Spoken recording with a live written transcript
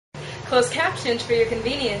Closed captioned for your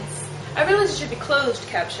convenience. I realize it should be closed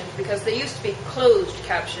captioned because they used to be closed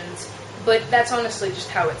captions, but that's honestly just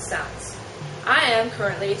how it sounds. I am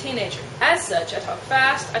currently a teenager. As such, I talk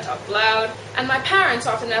fast, I talk loud, and my parents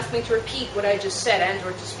often ask me to repeat what I just said and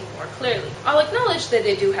or to speak more clearly. I'll acknowledge that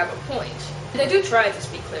they do have a point. And I do try to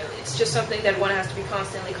speak clearly, it's just something that one has to be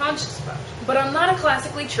constantly conscious about. But I'm not a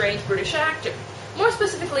classically trained British actor. More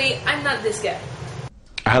specifically, I'm not this guy.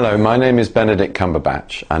 Hello, my name is Benedict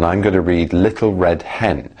Cumberbatch, and I'm going to read Little Red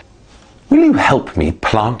Hen. Will you help me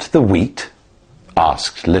plant the wheat?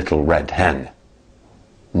 Asked Little Red Hen.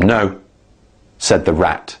 No, said the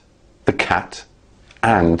rat, the cat,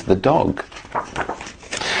 and the dog.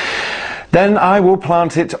 Then I will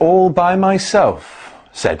plant it all by myself,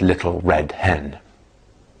 said Little Red Hen.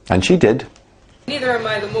 And she did. Neither am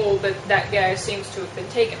I the mole that guy seems to have been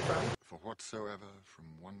taken from. For whatsoever from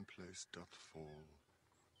one place doth fall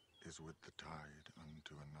is with the tide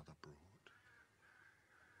unto another broad.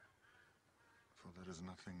 For there is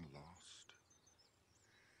nothing lost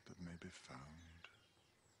that may be found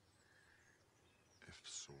if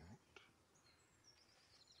sought.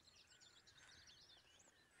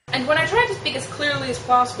 And when I try to speak as clearly as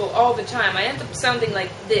possible all the time, I end up sounding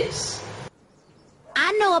like this.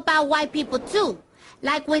 I know about white people too.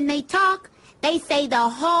 Like when they talk, they say the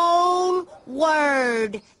whole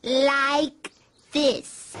word like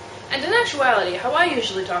this. And in actuality, how I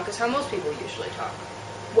usually talk is how most people usually talk.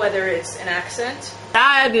 Whether it's an accent,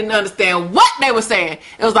 I didn't understand what they were saying.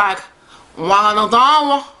 It was like, or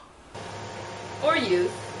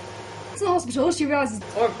youth, It's in hospital, she realizes.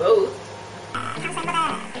 or both.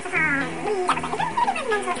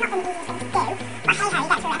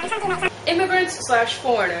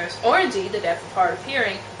 Immigrants/foreigners, or indeed the deaf or hard of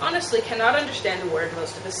hearing, honestly cannot understand a word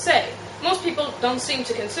most of us say. Most people don't seem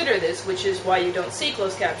to consider this, which is why you don't see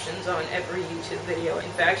closed captions on every YouTube video.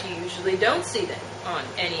 In fact, you usually don't see them on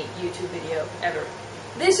any YouTube video ever.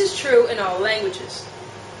 This is true in all languages.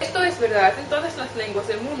 Esto es verdad en todas las lenguas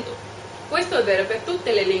del mundo. Questo è vero per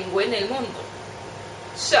tutte le lingue nel mondo.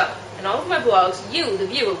 So, in all of my blogs, you, the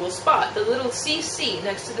viewer, will spot the little CC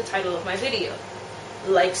next to the title of my video.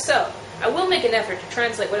 Like so. I will make an effort to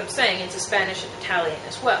translate what I'm saying into Spanish and Italian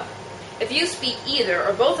as well. If you speak either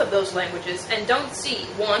or both of those languages and don't see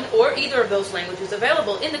one or either of those languages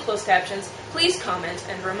available in the closed captions, please comment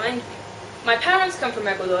and remind me. My parents come from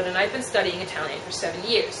Ecuador and I've been studying Italian for 7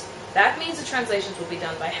 years. That means the translations will be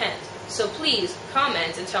done by hand. So please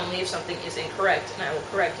comment and tell me if something is incorrect and I will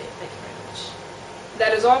correct it. Thank you very much.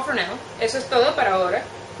 That is all for now. Eso es todo para ahora.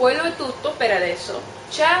 Quello è tutto per adesso.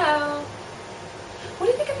 Ciao! What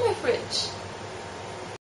do you think of my fridge?